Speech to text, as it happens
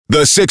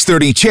The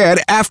 6:30 CHED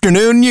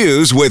Afternoon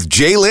News with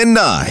Jaylen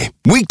Nye.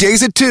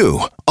 Weekdays at 2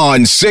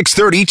 on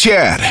 6:30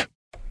 CHED.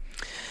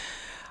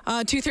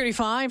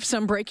 2:35,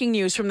 some breaking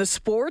news from the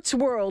sports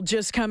world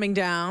just coming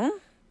down.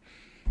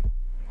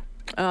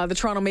 The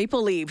Toronto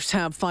Maple Leafs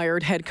have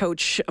fired head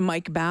coach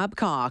Mike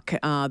Babcock.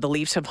 The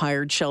Leafs have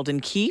hired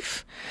Sheldon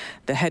Keefe,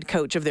 the head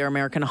coach of their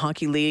American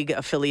Hockey League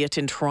affiliate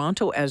in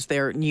Toronto, as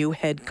their new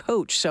head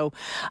coach. So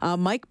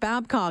Mike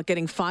Babcock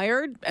getting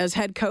fired as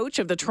head coach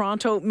of the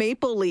Toronto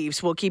Maple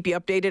Leafs. We'll keep you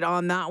updated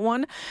on that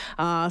one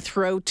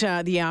throughout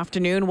the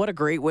afternoon. What a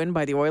great win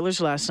by the Oilers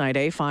last night,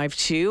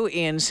 5-2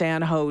 in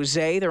San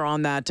Jose. They're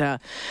on that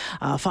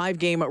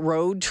 5-game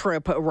road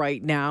trip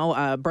right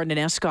now. Brendan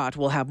Escott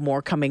will have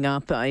more coming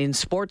up in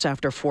sports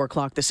after 4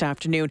 o'clock this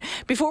afternoon.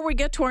 Before we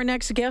get to our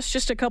next guest,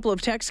 just a couple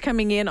of texts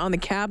coming in on the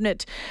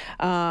cabinet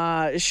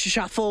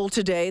shuffle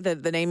today,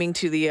 the naming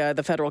to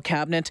the federal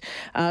cabinet.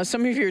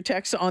 Some of your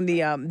texts on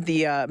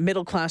the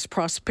middle class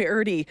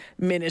prosperity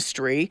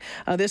ministry.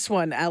 This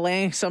one,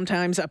 Alain,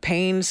 sometimes a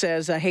pain,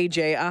 says, "Hey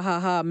Jay,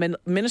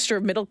 Minister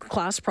of Middle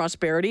Class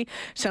Prosperity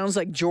sounds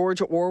like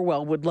George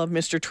Orwell. Would love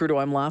Mr. Trudeau."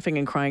 I'm laughing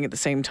and crying at the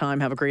same time.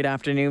 Have a great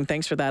afternoon.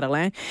 Thanks for that,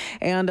 Alain.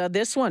 And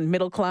this one,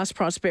 Middle Class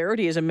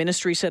Prosperity is a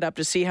ministry set up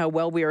to see how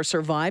well we are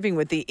surviving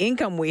with the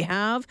income we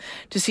have,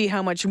 to see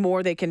how much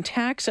more they can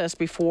tax us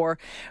before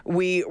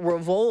we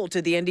revolt.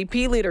 The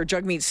NDP leader,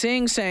 Jagmeet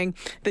Singh, saying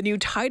the new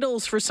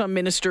titles for some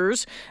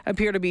ministers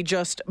appear to be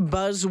just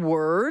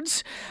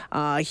buzzwords.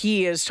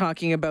 He is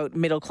talking about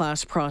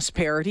middle-class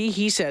prosperity.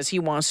 He says he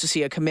wants to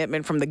see a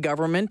commitment from the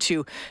government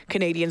to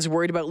Canadians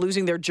worried about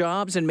losing their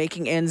jobs and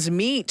making ends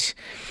meet.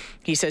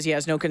 He says he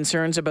has no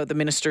concerns about the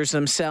ministers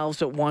themselves,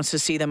 but wants to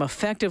see them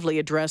effectively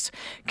address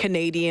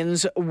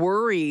Canadians'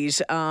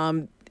 worries.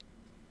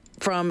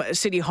 From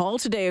City Hall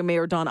today,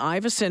 Mayor Don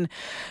Iveson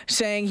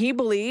saying he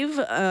believes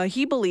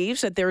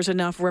that there's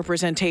enough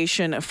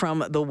representation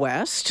from the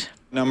West.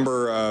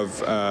 Number of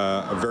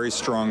very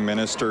strong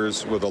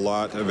ministers with a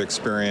lot of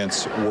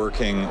experience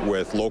working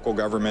with local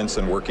governments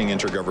and working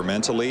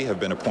intergovernmentally have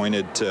been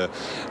appointed to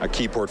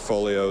key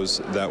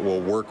portfolios that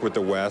will work with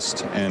the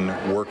West and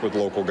work with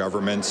local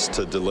governments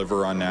to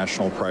deliver on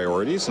national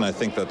priorities. And I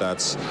think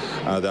that's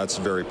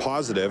very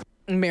positive.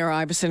 Mayor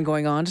Iveson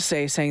going on to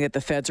saying that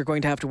the feds are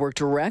going to have to work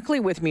directly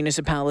with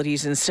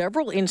municipalities in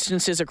several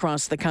instances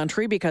across the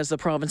country because the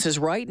provinces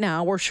right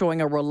now are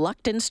showing a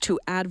reluctance to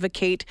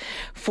advocate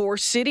for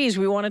cities.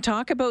 We want to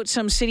talk about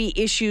some city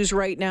issues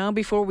right now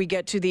before we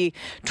get to the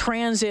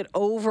transit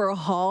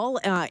overhaul.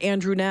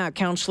 Andrew Knack,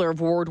 Councillor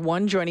of Ward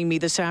 1, joining me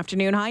this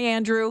afternoon. Hi,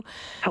 Andrew.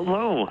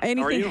 Hello.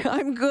 How are you?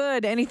 I'm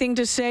good. Anything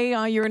to say,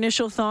 your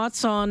initial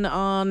thoughts on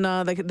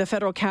the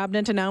federal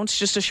cabinet announced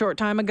just a short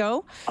time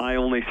ago? I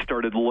only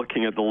started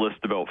looking at the list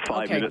about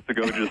 5 minutes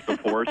ago, just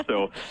before,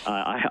 so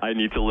I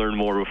need to learn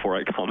more before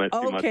I comment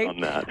too much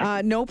on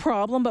that. No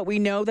problem, but we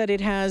know that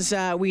it has.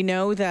 We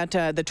know that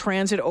the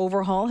transit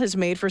overhaul has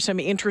made for some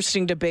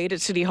interesting debate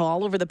at City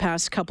Hall over the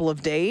past couple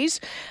of days.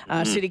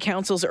 City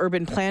Council's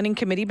Urban Planning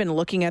Committee been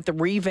looking at the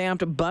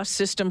revamped bus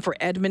system for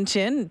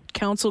Edmonton.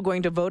 Council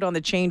going to vote on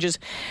the changes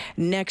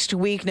next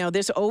week. Now,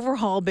 this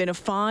overhaul been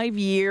 5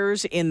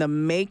 years in the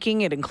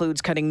making. It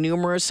includes cutting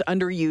numerous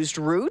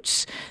underused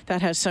routes.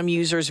 That has some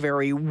users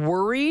very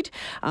worried.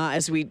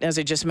 As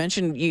I just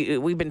mentioned,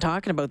 we've been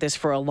talking about this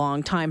for a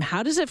long time.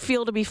 How does it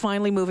feel to be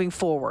finally moving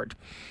forward?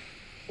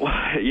 Well,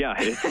 yeah,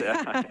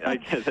 I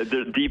guess a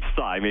deep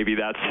sigh. Maybe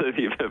that's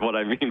what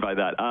I mean by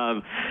that.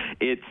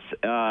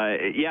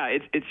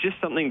 It's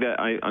just something that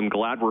I'm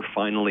glad we're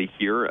finally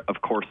here.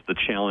 Of course, the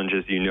challenge,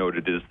 as you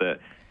noted, is that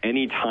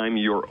anytime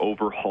you're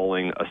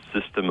overhauling a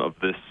system of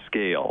this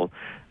scale,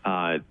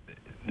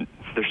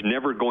 there's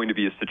never going to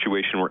be a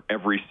situation where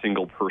every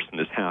single person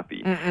is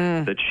happy.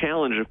 The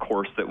challenge, of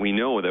course, that we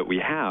know that we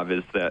have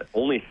is that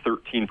only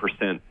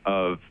 13%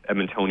 of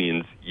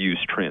Edmontonians use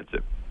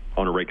transit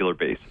on a regular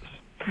basis.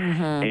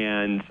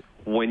 And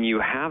when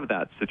you have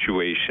that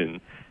situation,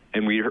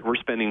 and we're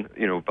spending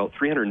about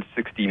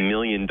 $360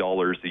 million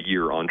a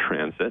year on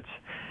transit,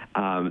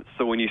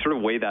 so when you sort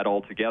of weigh that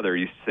all together,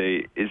 you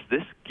say, is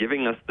this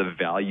giving us the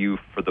value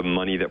for the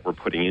money that we're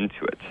putting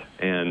into it?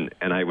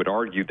 And I would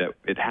argue that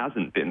it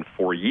hasn't been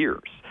for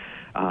years,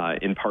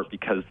 in part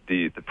because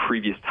the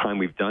previous time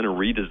we've done a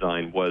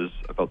redesign was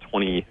about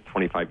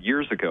 25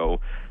 years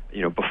ago,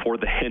 before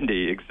the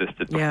Henday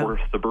existed, before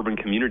suburban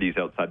communities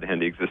outside the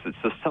Henday existed.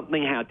 So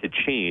something had to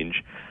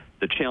change.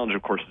 The challenge,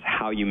 of course, is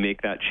how you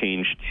make that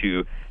change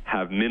to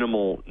have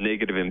minimal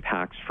negative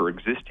impacts for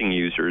existing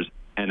users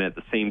and at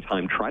the same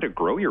time try to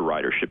grow your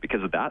ridership,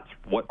 because that's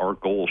what our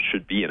goal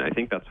should be. And I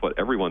think that's what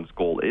everyone's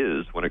goal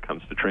is when it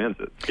comes to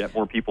transit, get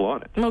more people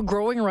on it. Well,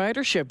 growing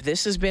ridership,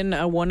 this has been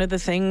one of the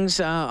things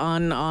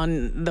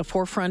on the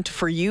forefront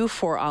for you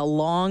for a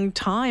long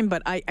time.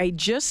 But I'm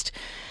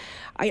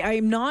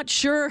not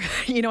sure,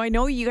 I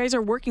know you guys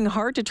are working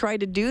hard to try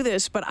to do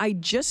this, but I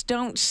just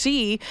don't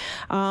see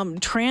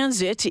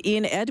transit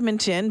in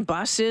Edmonton,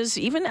 buses,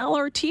 even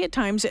LRT at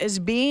times, as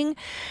being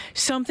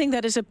something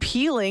that is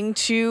appealing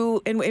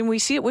to, and we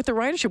see it with the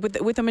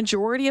ridership, with the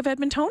majority of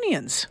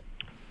Edmontonians.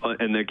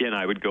 And again,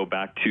 I would go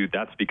back to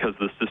that's because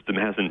the system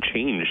hasn't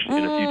changed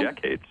in a few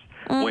decades.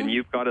 When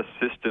you've got a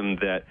system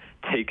that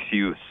takes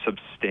you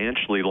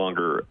substantially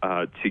longer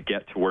to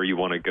get to where you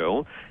want to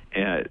go,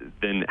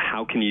 then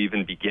how can you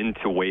even begin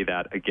to weigh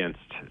that against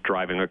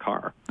driving a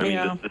car? I mean,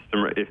 the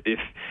system,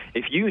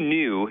 if you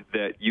knew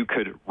that you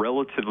could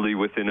relatively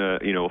within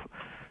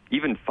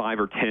even 5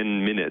 or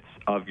 10 minutes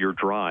of your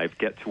drive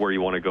get to where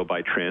you want to go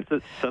by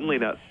transit, suddenly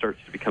that starts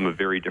to become a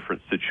very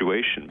different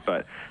situation.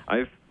 But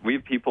we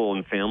have people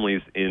and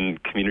families in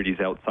communities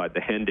outside the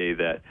Henday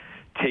that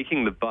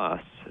taking the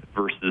bus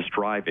versus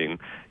driving,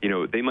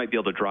 they might be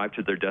able to drive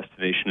to their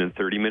destination in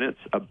 30 minutes.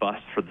 A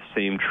bus for the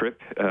same trip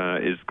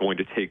is going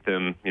to take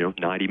them,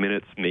 90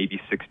 minutes,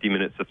 maybe 60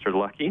 minutes if they're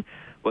lucky.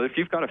 Well, if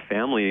you've got a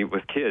family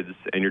with kids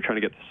and you're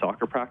trying to get to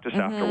soccer practice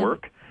after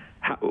work,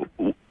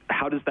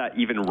 how does that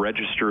even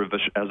register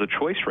as a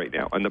choice right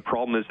now? And the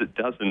problem is it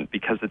doesn't,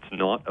 because it's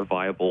not a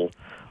viable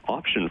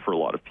option for a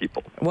lot of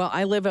people. Well,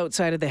 I live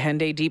outside of the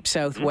Henday, deep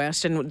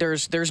southwest, and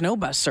there's no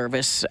bus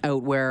service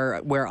out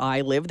where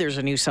I live. There's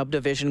a new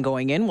subdivision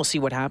going in. We'll see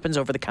what happens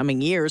over the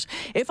coming years.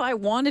 If I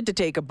wanted to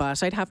take a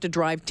bus, I'd have to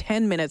drive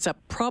 10 minutes up,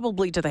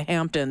 probably to the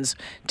Hamptons,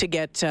 to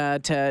get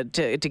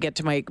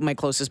to my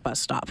closest bus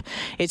stop.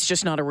 It's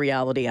just not a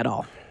reality at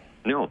all.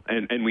 No,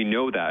 and we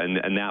know that,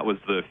 and that was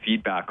the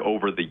feedback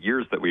over the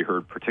years that we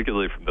heard,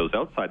 particularly from those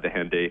outside the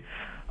Henday,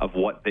 of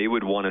what they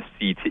would want to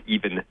see to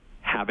even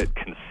have it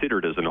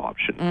considered as an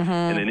option.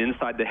 And then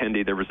inside the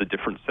Henday, there was a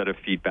different set of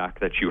feedback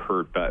that you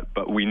heard,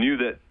 but we knew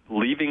that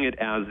leaving it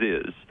as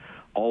is,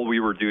 all we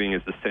were doing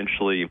is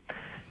essentially,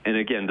 and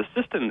again, the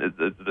system,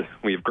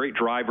 we have great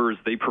drivers,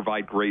 they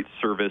provide great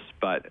service,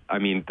 but I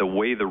mean, the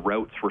way the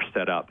routes were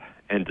set up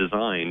and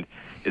designed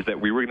is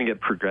that we were going to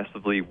get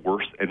progressively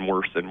worse and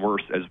worse and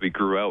worse as we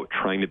grew out,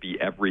 trying to be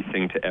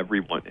everything to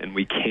everyone. And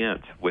we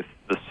can't with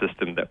the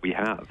system that we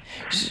have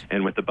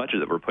and with the budget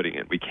that we're putting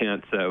in. We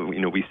can't,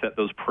 we set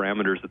those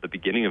parameters at the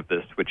beginning of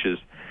this, which is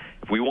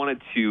if we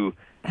wanted to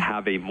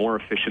have a more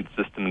efficient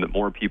system that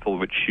more people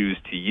would choose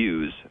to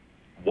use,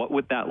 what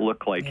would that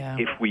look like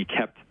if we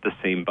kept the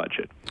same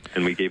budget?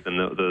 And we gave them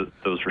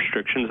those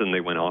restrictions, and they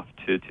went off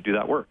to do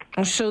that work.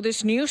 So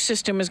this new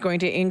system is going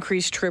to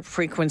increase trip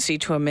frequency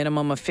to a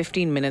minimum of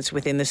 15 minutes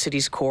within the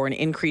city's core and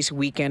increase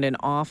weekend and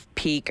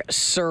off-peak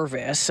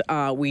service.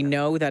 We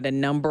know that a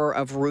number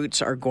of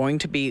routes are going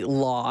to be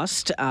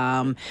lost,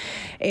 and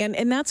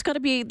that's got to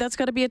be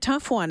a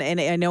tough one.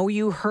 And I know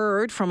you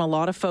heard from a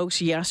lot of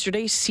folks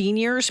yesterday,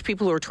 seniors,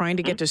 people who are trying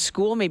to get to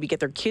school, maybe get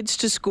their kids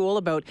to school,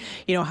 about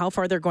how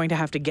far they're going to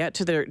have to get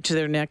to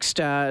their next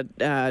to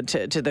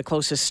the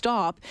closest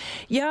stop.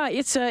 Yeah,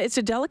 it's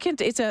a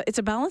delicate, it's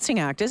a balancing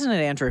act, isn't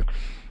it, Andrew?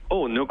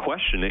 Oh, no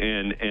question.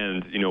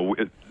 And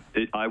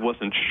I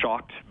wasn't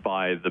shocked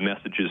by the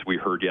messages we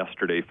heard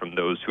yesterday from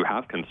those who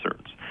have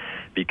concerns,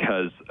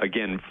 because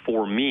again,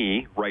 for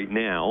me right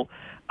now,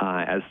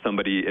 as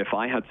somebody, if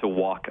I had to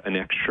walk an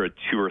extra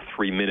 2 or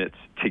 3 minutes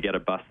to get a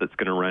bus that's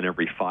going to run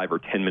every 5 or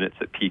 10 minutes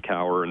at peak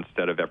hour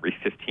instead of every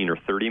 15 or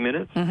 30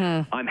 minutes,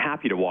 I'm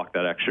happy to walk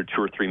that extra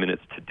 2 or 3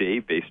 minutes today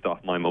based off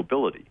my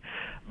mobility.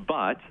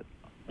 But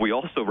we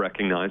also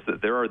recognize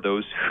that there are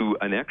those who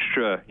an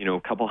extra,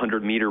 couple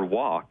 100-meter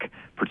walk,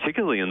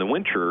 particularly in the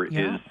winter,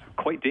 is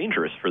quite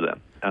dangerous for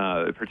them,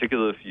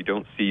 particularly if you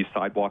don't see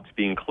sidewalks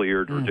being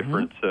cleared or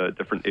different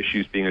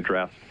issues being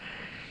addressed.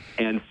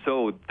 And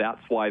so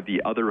that's why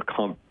the other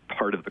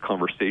part of the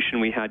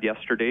conversation we had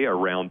yesterday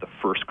around the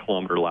first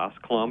kilometer,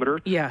 last kilometer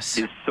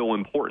is so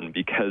important,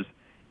 because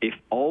if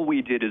all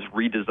we did is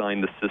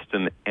redesign the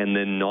system and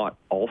then not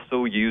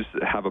also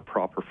have a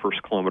proper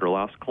first kilometer,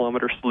 last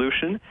kilometer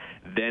solution,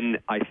 then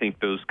I think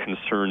those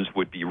concerns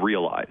would be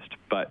realized.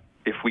 But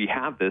if we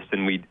have this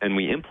and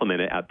we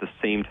implement it at the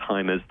same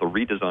time as the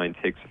redesign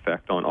takes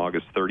effect on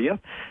August 30th,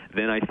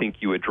 then I think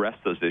you address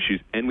those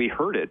issues. And we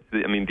heard it.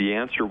 I mean, the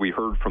answer we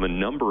heard from a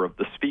number of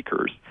the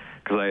speakers,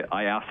 because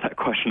I asked that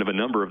question of a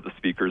number of the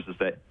speakers, is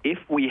that if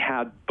we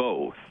had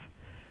both,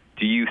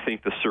 do you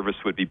think the service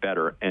would be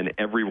better? And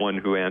everyone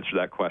who answered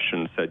that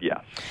question said yes.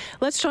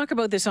 Let's talk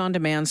about this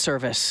on-demand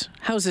service.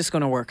 How's this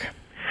going to work?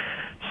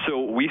 So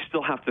we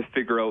still have to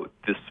figure out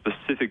the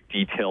specific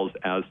details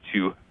as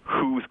to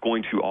who's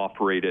going to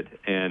operate it,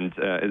 and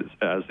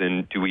as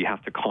in, do we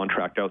have to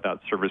contract out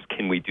that service?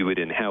 Can we do it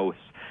in-house?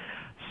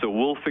 So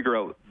we'll figure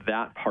out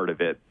that part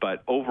of it.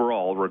 But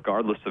overall,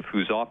 regardless of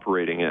who's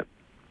operating it,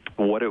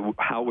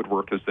 how it would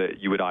work is that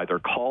you would either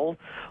call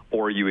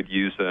or you would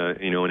use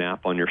an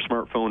app on your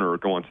smartphone or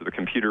go onto the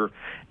computer,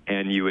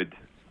 and you would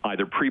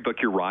either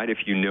pre-book your ride if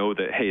you know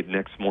that, hey,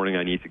 next morning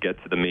I need to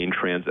get to the main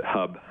transit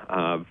hub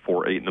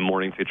for 8 in the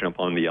morning to jump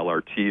on the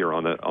LRT or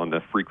on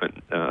the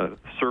frequent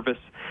service.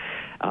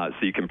 So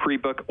you can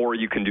pre-book, or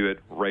you can do it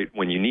right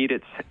when you need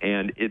it,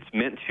 and it's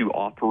meant to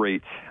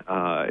operate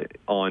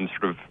on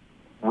sort of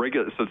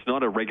regular, so it's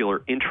not a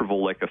regular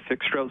interval like a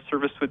fixed route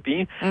service would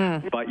be,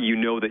 but you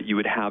know that you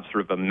would have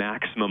sort of a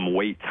maximum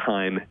wait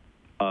time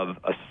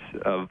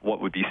of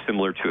what would be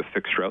similar to a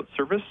fixed route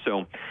service.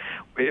 So,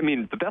 I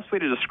mean, the best way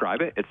to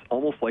describe it, it's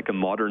almost like a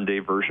modern-day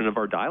version of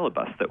our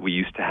dial-a-bus that we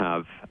used to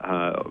have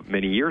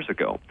many years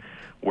ago,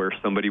 where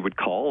somebody would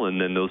call and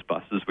then those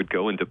buses would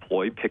go and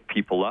deploy, pick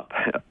people up,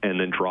 and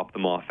then drop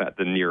them off at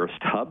the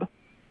nearest hub.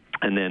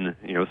 And then,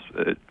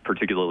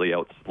 particularly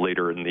out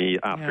later in the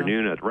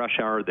afternoon at rush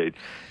hour, they'd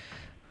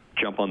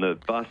jump on the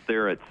bus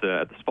there at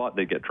the spot,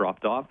 they get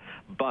dropped off.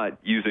 But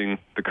using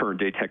the current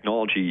day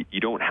technology,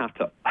 you don't have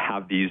to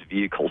have these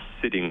vehicles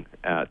sitting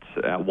at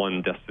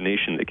one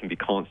destination. They can be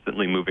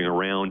constantly moving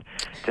around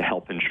to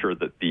help ensure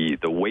that the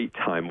wait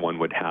time one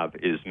would have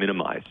is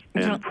minimized,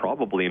 and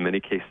probably in many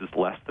cases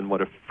less than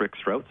what a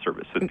fixed route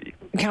service would be.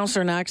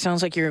 Councillor Knack,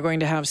 sounds like you're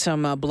going to have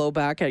some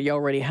blowback you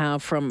already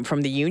have from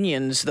the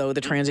unions, though,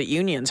 the transit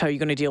unions. How are you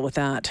going to deal with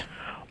that?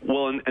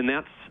 Well, and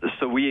that's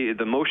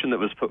the motion that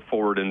was put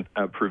forward and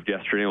approved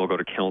yesterday, and will go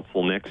to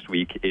council next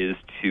week, is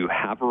to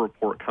have a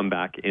report come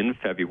back in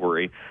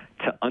February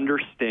to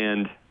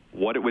understand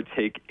what it would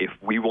take if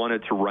we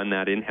wanted to run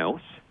that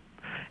in-house.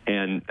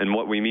 And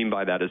what we mean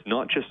by that is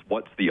not just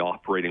what's the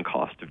operating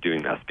cost of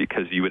doing this,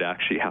 because you would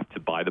actually have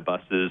to buy the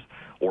buses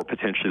or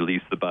potentially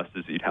lease the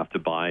buses. You'd have to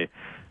buy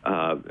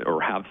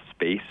or have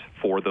space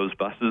for those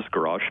buses,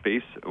 garage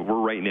space.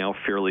 We're right now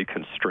fairly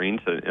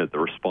constrained. The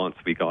response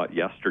we got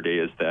yesterday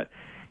is that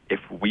if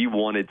we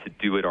wanted to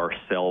do it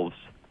ourselves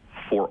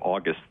for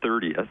August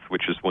 30th,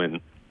 which is when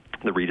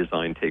the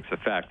redesign takes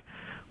effect,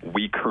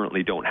 we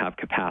currently don't have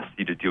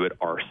capacity to do it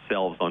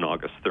ourselves on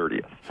August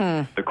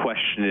 30th. The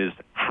question is,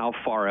 how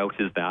far out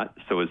is that?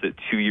 So is it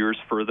 2 years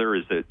further?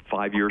 Is it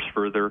 5 years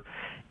further?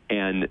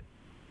 And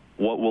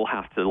what we'll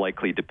have to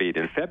likely debate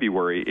in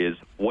February is,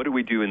 what do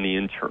we do in the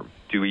interim?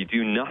 Do we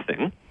do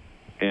nothing?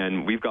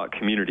 And we've got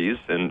communities,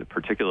 and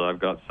particularly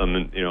I've got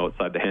some,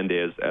 outside the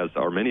Henday, as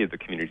are many of the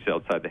communities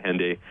outside the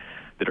Henday,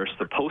 that are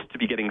supposed to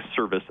be getting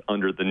service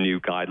under the new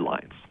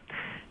guidelines.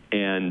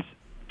 And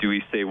do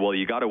we say, well,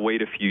 you got to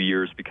wait a few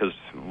years because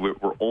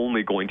we're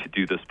only going to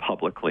do this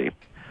publicly?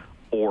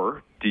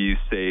 Or do you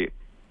say,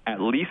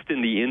 at least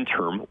in the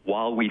interim,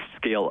 while we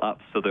scale up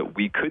so that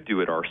we could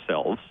do it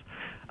ourselves,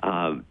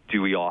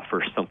 do we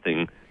offer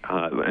something?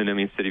 And I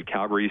mean, City of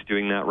Calgary is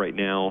doing that right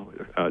now.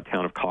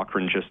 Town of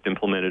Cochrane just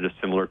implemented a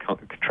similar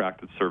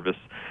contracted service.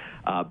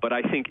 But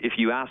I think if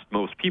you asked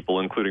most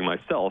people, including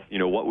myself,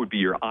 what would be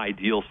your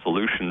ideal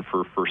solution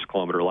for first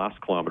kilometer,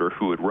 last kilometer,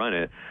 who would run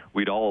it?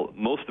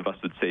 Most of us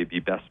would say be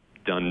best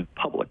done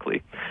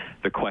publicly.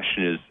 The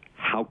question is,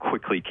 how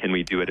quickly can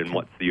we do it, and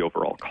what's the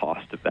overall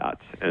cost of that?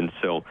 And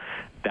so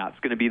that's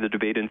going to be the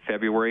debate in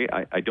February.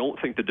 I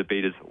don't think the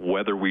debate is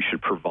whether we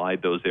should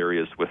provide those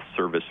areas with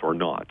service or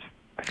not.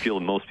 I feel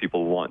most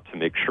people want to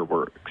make sure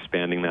we're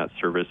expanding that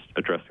service,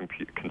 addressing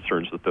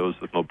concerns with those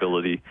with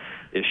mobility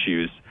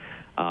issues.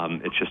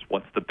 It's just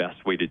what's the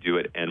best way to do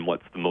it, and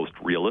what's the most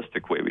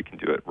realistic way we can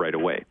do it right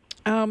away.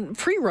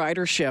 Free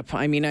ridership.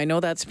 I mean, I know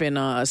that's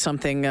been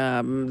something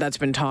that's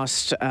been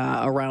tossed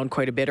around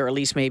quite a bit, or at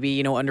least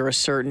maybe, under a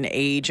certain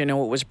age. I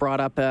know it was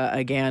brought up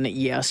again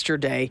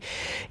yesterday.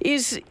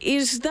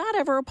 Is that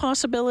ever a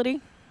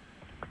possibility?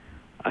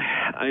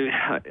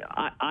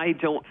 I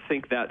don't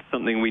think that's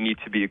something we need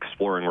to be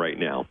exploring right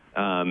now.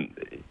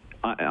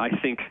 I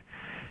think,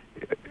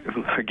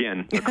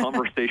 again, the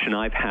conversation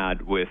I've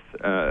had with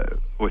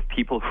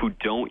people who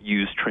don't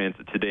use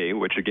transit today,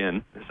 which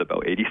again is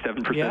about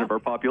 87% of our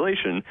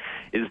population,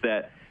 is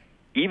that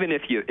even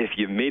if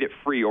you made it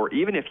free, or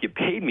even if you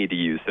paid me to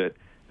use it,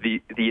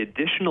 the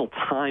additional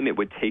time it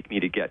would take me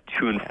to get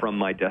to and from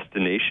my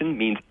destination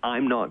means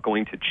I'm not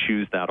going to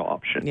choose that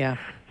option. Yeah.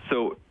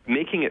 So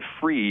making it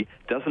free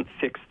doesn't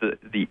fix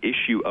the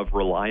issue of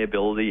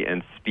reliability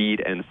and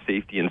speed and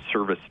safety and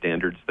service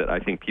standards that I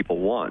think people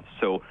want.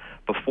 So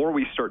before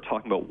we start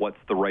talking about what's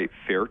the right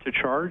fare to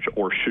charge,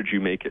 or should you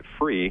make it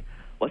free,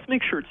 let's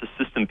make sure it's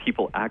a system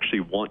people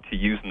actually want to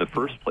use in the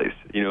first place.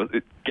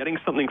 Getting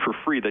something for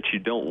free that you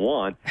don't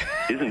want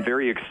isn't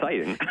very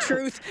exciting.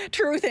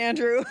 Truth,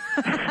 Andrew.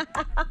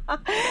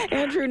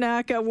 Andrew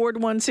Knack, Ward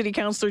 1 City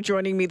Councillor,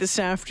 joining me this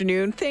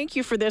afternoon. Thank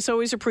you for this.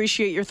 Always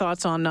appreciate your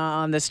thoughts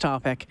on this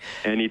topic.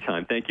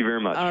 Anytime. Thank you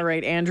very much. All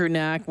right, Andrew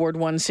Knack, Ward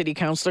 1 City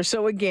Councillor.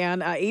 So again,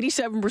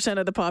 87%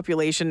 of the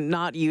population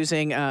not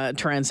using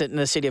transit in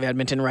the city of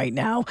Edmonton right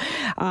now.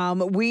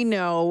 We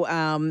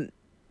know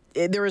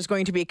there is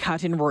going to be a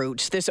cut in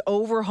routes. This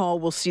overhaul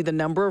will see the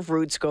number of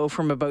routes go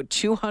from about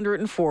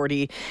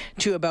 240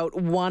 to about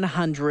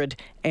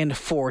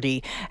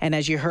 140. And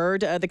as you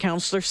heard the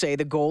councillor say,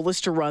 the goal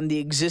is to run the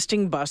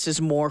existing buses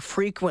more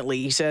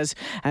frequently. He says,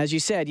 as you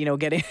said,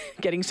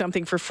 getting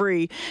something for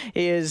free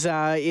is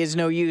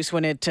no use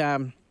when it's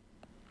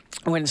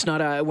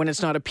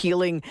not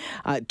appealing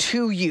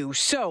to you.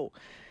 So,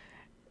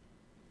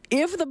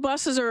 if the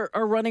buses are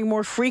running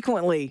more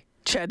frequently,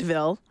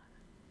 Chedville,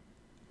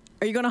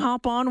 are you going to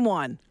hop on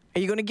one?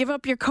 Are you going to give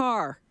up your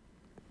car?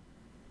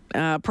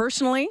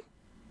 Personally,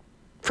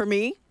 for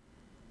me,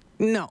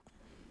 no.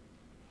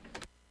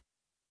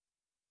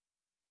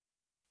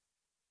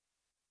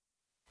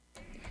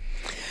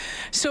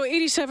 So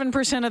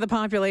 87% of the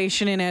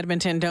population in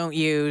Edmonton don't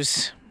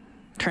use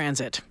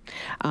transit.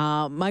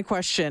 My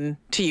question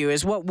to you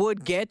is, what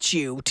would get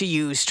you to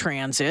use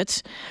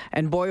transit?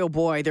 And boy, oh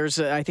boy,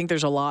 I think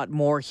there's a lot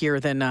more here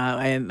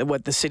than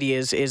what the city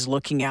is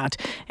looking at.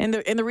 And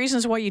the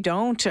reasons why you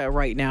don't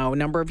right now, a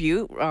number of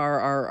you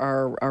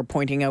are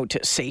pointing out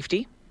to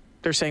safety.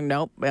 They're saying,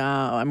 nope,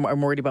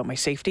 I'm worried about my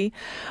safety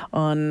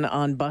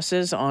on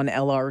buses, on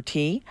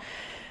LRT.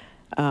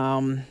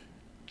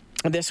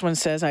 This one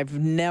says, I've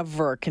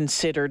never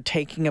considered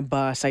taking a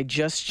bus. I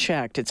just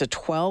checked. It's a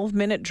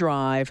 12-minute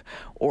drive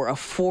or a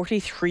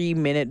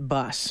 43-minute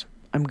bus.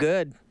 I'm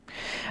good.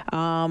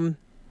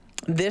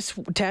 This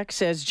text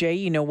says, Jay,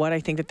 you know what? I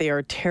think that they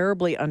are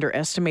terribly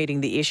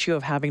underestimating the issue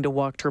of having to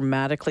walk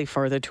dramatically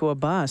farther to a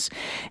bus.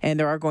 And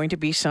there are going to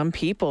be some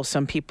people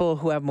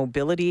who have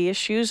mobility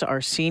issues,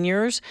 are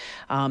seniors,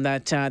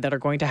 that are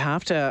going to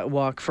have to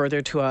walk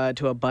further to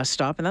a bus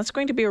stop. And that's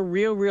going to be a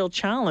real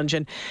challenge.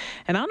 And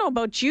I don't know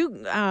about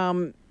you,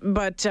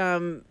 but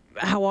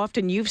how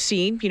often you've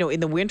seen, in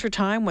the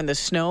wintertime when the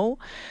snow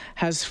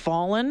has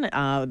fallen,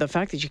 the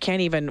fact that you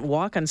can't even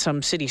walk on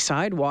some city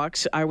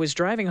sidewalks. I was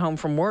driving home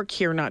from work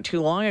here not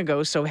too long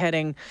ago, so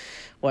heading,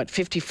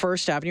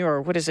 51st Avenue,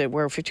 or what is it?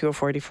 Where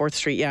 5204 84th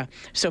Street? Yeah.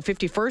 So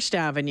 51st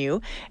Avenue,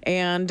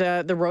 and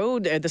the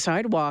road, the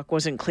sidewalk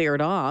wasn't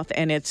cleared off,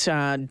 and it's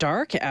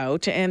dark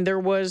out, and there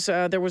was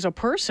a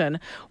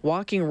person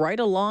walking right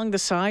along the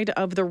side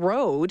of the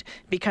road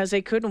because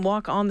they couldn't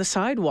walk on the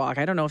sidewalk.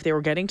 I don't know if they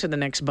were getting to the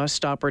next bus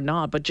stop or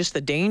not, but just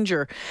the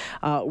danger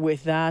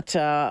with that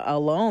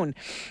alone.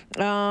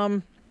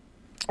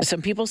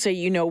 Some people say,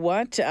 you know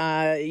what,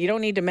 you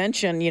don't need to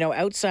mention,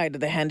 outside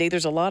of the Henday.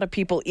 There's a lot of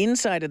people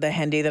inside of the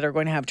Henday that are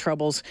going to have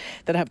troubles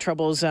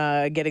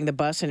getting the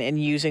bus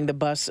and using the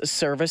bus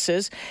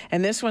services.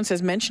 And this one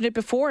says, mentioned it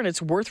before, and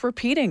it's worth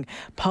repeating.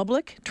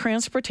 Public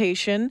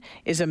transportation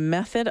is a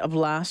method of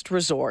last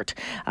resort.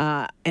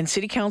 And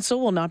City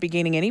Council will not be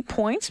gaining any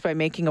points by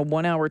making a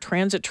 1-hour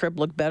transit trip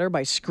look better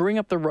by screwing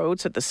up the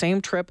roads that the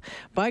same trip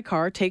by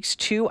car takes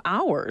 2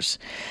 hours.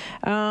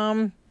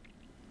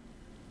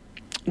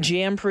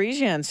 GM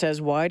Parisian says,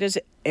 why does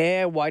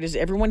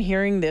everyone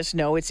hearing this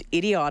know it's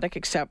idiotic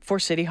except for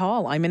City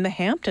Hall? I'm in the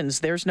Hamptons.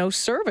 There's no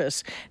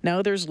service.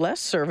 Now there's less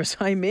service.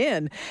 I'm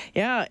in.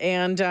 Yeah,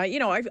 and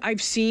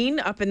I've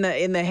seen up in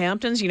the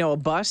Hamptons, a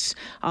bus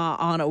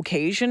on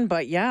occasion.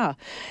 But yeah,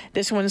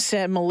 this one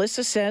said,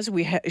 Melissa says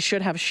we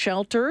should have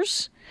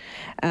shelters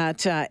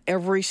at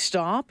every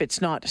stop.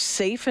 It's not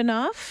safe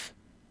enough.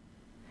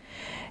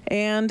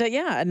 And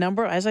a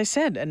number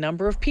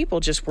of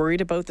people just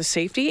worried about the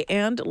safety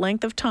and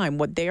length of time.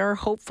 What they are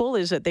hopeful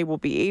is that they will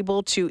be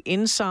able to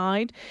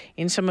inside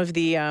in some of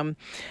the in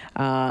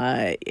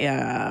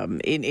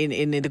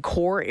the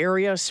core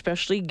area,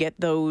 especially get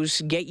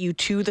you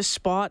to the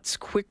spots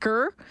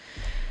quicker.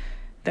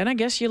 Then I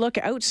guess you look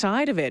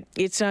outside of it.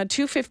 It's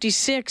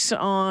 2:56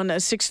 on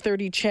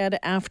 6:30 CHED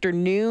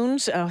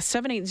afternoons.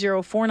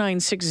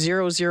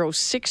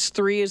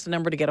 780-496-0063 is the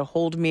number to get a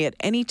hold of me at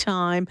any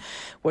time,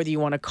 whether you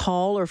want to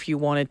call or if you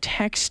want to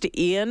text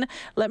in.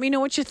 Let me know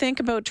what you think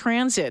about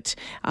transit.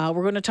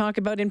 We're going to talk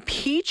about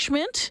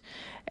impeachment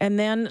and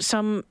then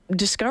some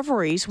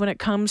discoveries when it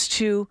comes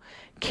to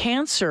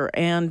cancer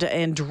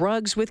and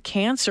drugs with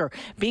cancer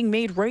being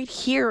made right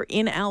here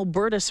in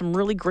Alberta. Some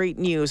really great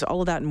news.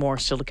 All of that and more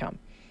still to come.